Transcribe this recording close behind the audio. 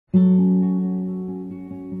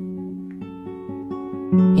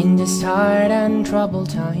these tired and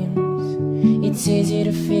troubled times, it's easy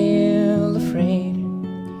to feel afraid.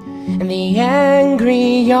 And the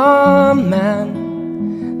angry young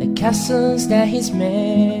man, the castles that he's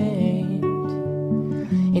made,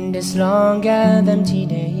 in these long and empty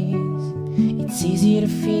days, it's easy to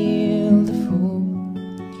feel the fool.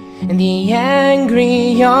 And the angry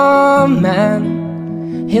young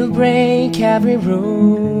man, he'll break every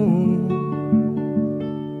rule.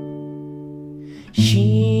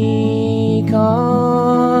 She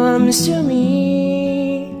comes to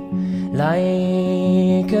me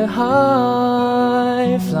like a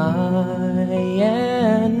high flying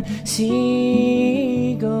seagull.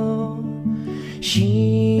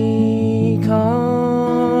 She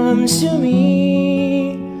comes to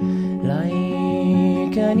me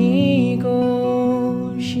like an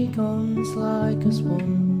eagle. She comes like a swan.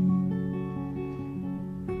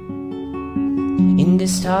 In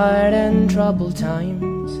these tired and troubled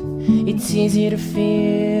times, it's easy to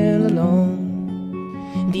feel alone.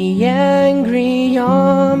 The angry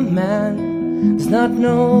young man does not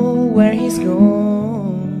know where he's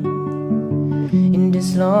gone. In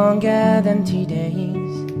these long and empty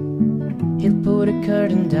days, he'll put a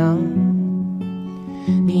curtain down.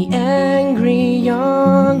 The angry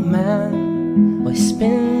young man always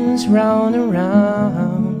spins round and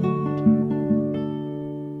round.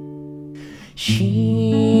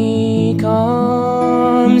 She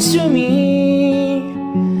comes to me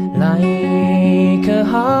like a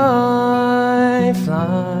high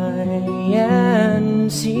flying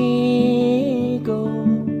seagull.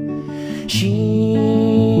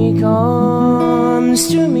 She comes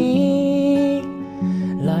to me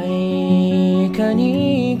like an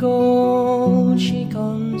eagle. She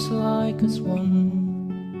comes like a swan.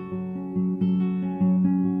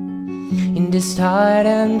 In these tired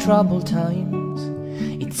and troubled times,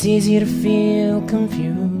 it's easy to feel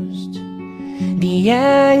confused. The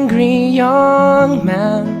angry young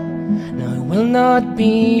man, no, he will not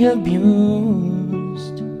be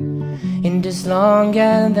abused. In these long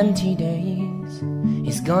and empty days,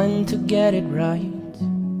 he's going to get it right.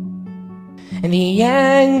 And the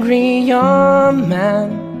angry young man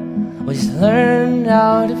always learned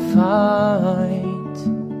how to fight.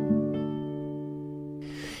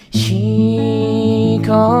 She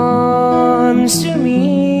comes